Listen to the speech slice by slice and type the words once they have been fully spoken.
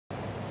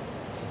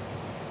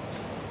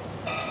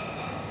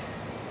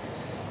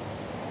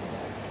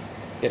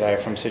G'day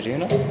from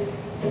Ceduna.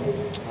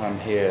 I'm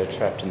here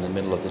trapped in the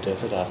middle of the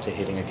desert after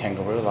hitting a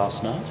kangaroo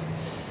last night.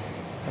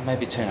 Or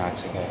maybe 2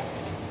 nights ago.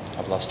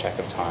 I've lost track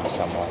of time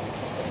somewhat.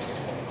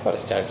 Quite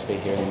ecstatic to be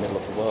here in the middle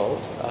of the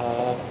world.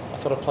 I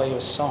thought I'd play you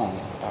a song.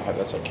 I hope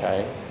that's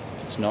okay.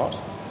 If it's not,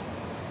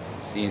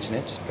 it's the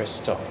internet, just press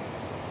stop.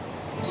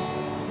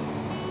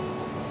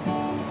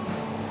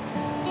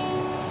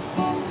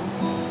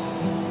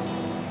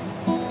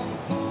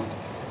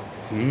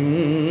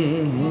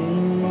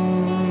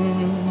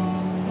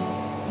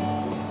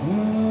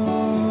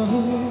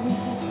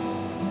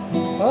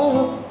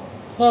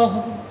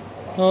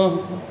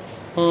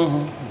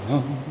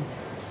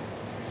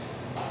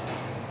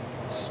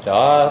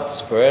 Start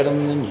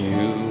spreading the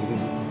news.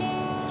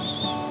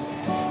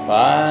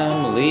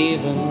 I'm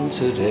leaving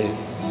today.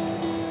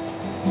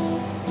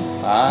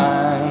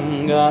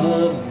 I'm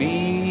gonna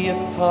be a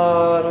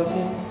part of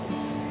it.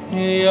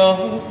 New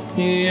York,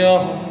 New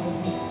York.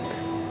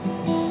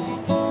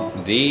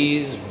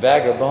 These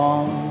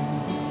vagabond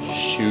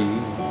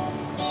shoes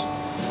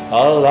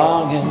are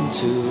longing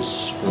to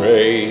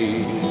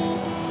stray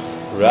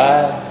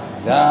right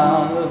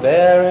down the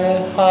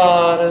very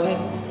heart of it.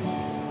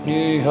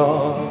 New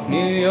York,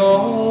 New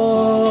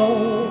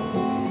York.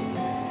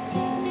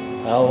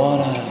 I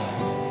wanna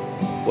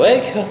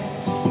wake up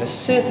in a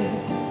city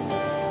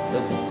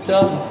that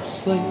doesn't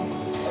sleep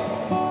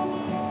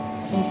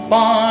and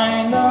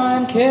find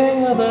I'm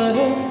king of the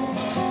hill,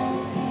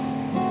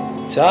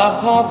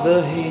 top of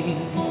the heap.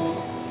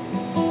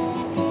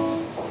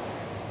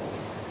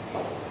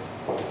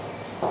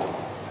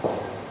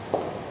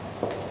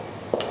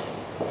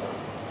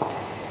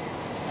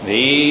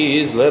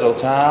 These little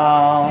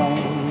town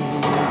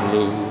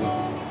blues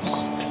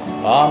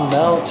are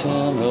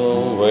melting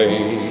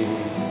away.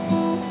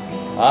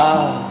 I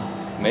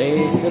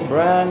make a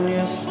brand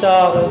new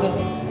start of it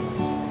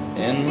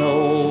in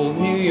old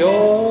New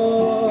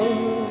York.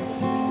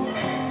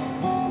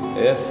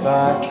 If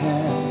I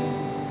can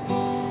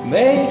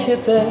make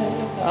it there,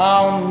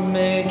 I'll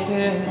make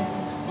it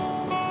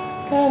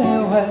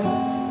anywhere.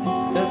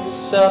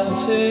 It's up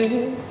to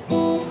you.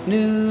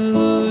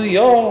 New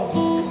York,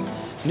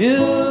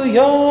 New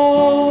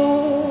York.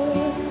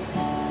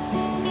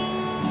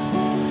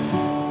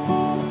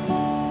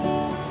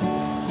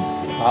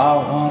 I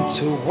want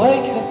to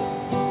wake up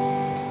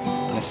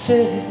in a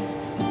city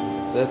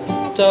that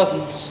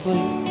doesn't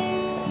sleep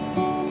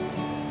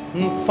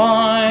and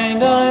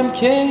find I'm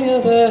king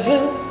of the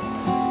hill,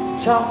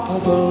 top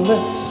of the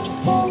list,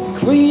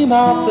 cream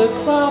of the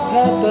crop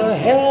at the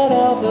head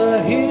of the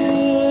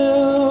hill.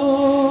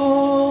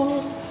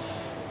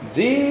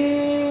 These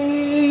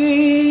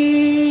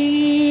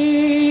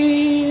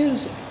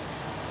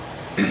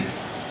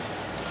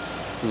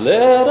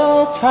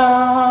little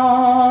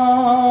town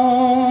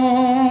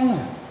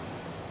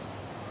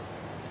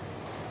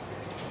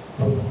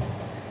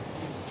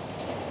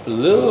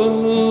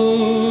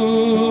blues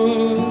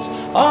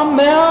are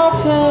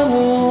melting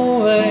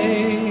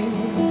away.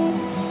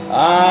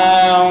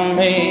 I'll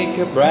make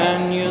a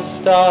brand new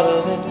start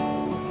of it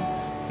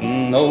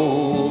in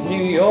old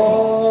New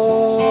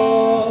York.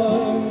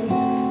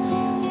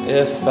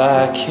 If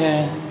I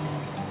can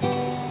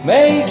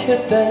make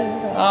it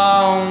there,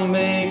 I'll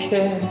make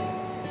it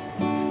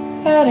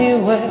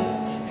anywhere.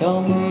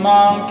 Come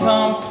on,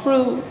 come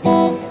through.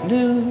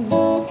 New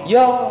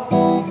York,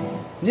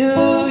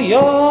 New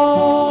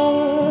York.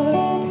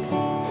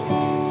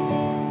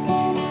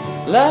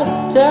 La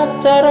da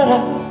da da da,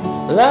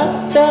 la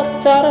da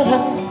da da da,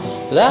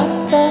 la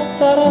da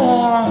da da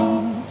da,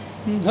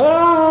 la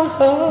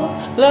da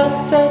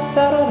da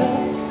da da,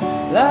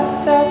 la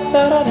da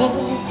da da da,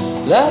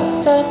 la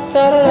da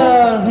da da da,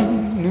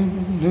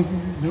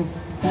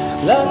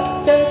 la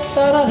da da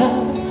da da,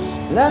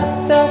 la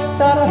da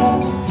da da,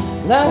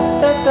 la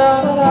da da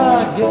da.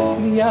 Get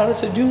me out of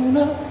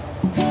Ceduna.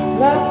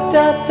 La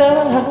da da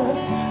da,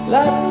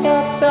 la da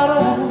da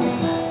da,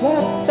 la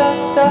da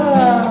da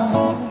da.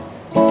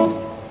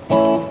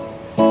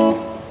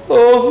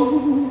 Oh.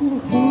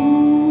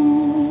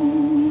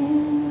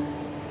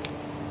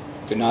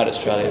 Good night,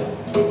 Australia.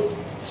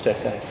 Stay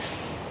safe.